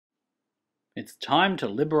It's time to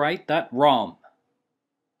liberate that ROM.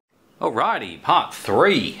 Alrighty, part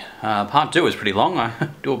 3. Part 2 is pretty long. I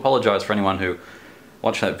do apologise for anyone who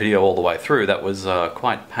watched that video all the way through. That was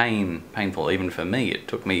quite painful even for me. It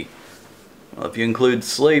took me, well, if you include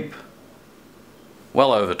sleep,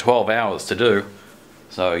 well over 12 hours to do.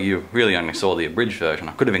 So you really only saw the abridged version.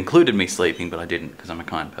 I could have included me sleeping, but I didn't because I'm a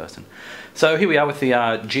kind person. So here we are with the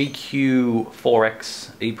GQ4X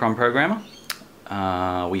EEPROM programmer.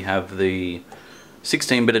 We have the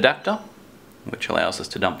 16-bit adapter, which allows us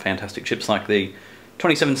to dump fantastic chips like the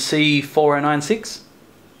 27C4096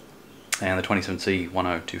 and the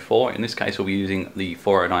 27C1024. In this case we'll be using the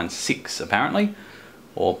 4096 apparently,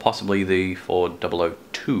 or possibly the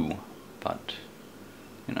 4002, but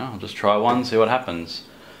you know, I'll just try one, see what happens.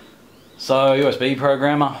 So USB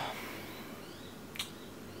programmer.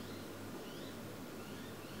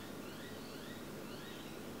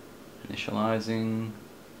 Initializing.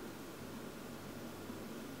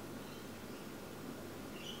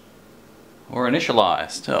 Or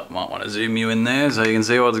initialized. Oh, might want to zoom you in there so you can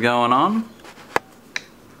see what's going on.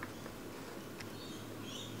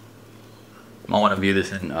 Might want to view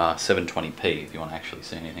this in 720p if you want to actually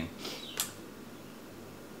see anything.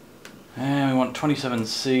 And we want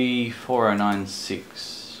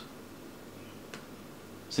 27C4096.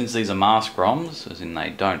 Since these are mask ROMs, as in they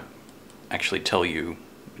don't actually tell you,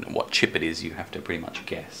 what chip it is, you have to pretty much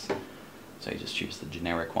guess. So you just choose the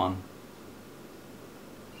generic one.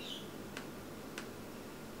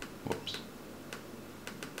 Whoops.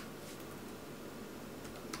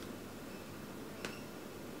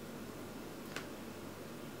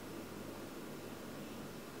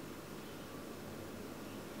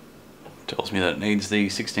 Tells me that it needs the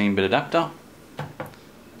 16-bit adapter,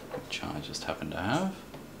 which I just happen to have.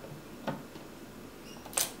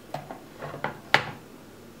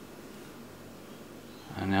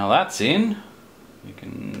 And now that's in, you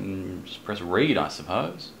can just press read, I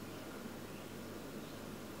suppose.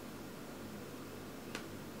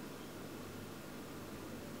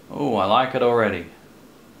 Oh, I like it already.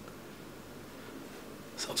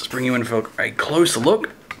 So I'll just bring you in for a closer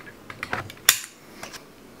look.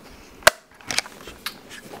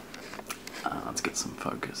 Let's get some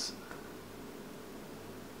focus.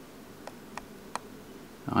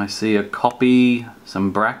 I see a copy,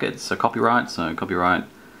 some brackets, a copyright, so copyright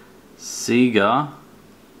Sega.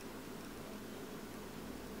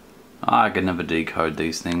 I can never decode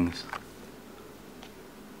these things.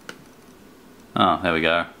 Oh, there we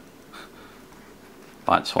go.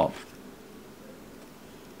 Byte swap.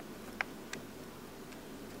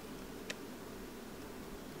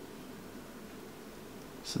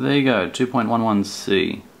 So there you go,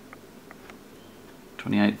 2.11C.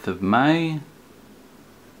 28th of May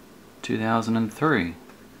 2003.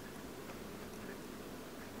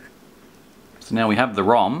 So now we have the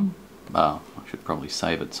ROM. Oh, I should probably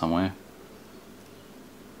save it somewhere.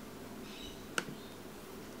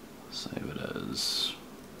 Save it as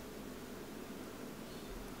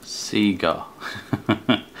Sega.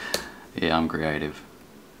 Yeah, I'm creative.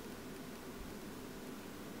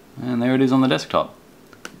 And there it is on the desktop.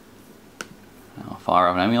 I'll fire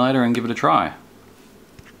up an emulator and give it a try.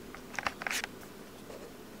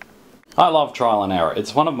 I love trial and error.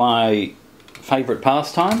 It's one of my favourite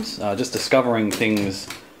pastimes, just discovering things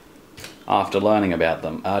after learning about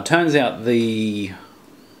them. Turns out the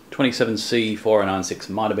 27C4096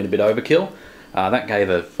 might have been a bit overkill. That gave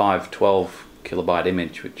a 512 kilobyte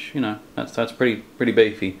image, which, you know, that's pretty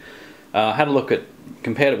beefy. Had a look at,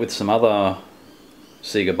 compared it with some other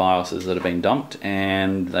Sega BIOSes that have been dumped,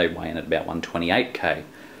 and they weigh in at about 128K.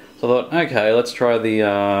 So I thought, okay, let's try the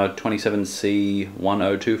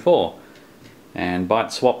 27C1024, and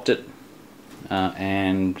byte swapped it,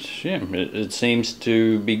 and yeah, it seems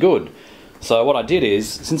to be good. So what I did is,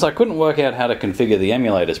 since I couldn't work out how to configure the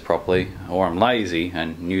emulators properly, or I'm lazy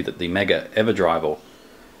and knew that the Mega EverDrive or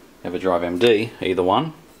EverDrive MD, either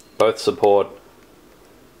one, both support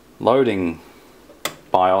loading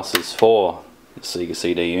BIOSes for Sega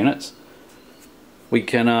CD units, we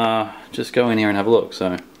can just go in here and have a look.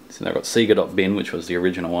 So I've got Sega.bin, which was the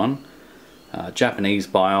original one, Japanese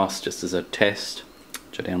BIOS just as a test,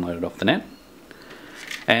 which I downloaded off the net,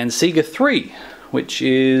 and Sega 3, which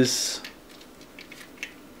is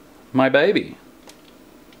my baby.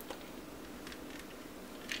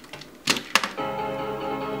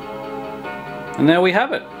 And there we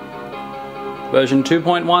have it, version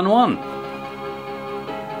 2.11.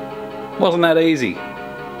 Wasn't that easy?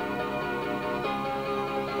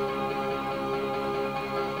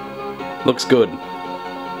 Looks good.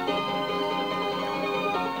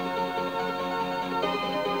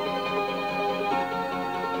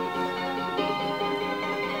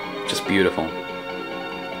 just beautiful.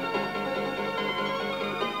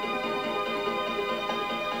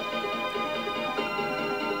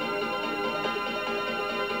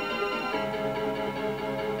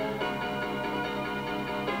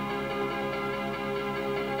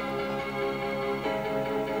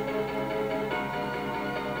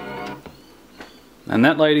 And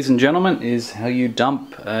that, ladies and gentlemen, is how you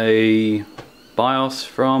dump a BIOS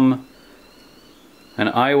from an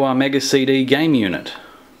Aiwa Mega CD game unit.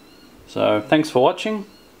 So thanks for watching.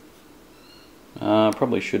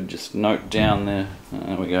 Probably should just note down there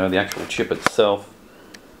we go, the actual chip itself.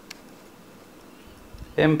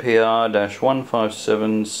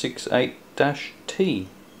 MPR-15768-T,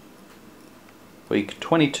 week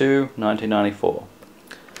 22, 1994.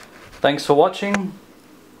 Thanks for watching.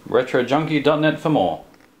 RetroJunkie.net for more.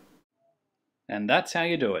 And that's how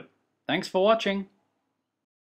you do it. Thanks for watching.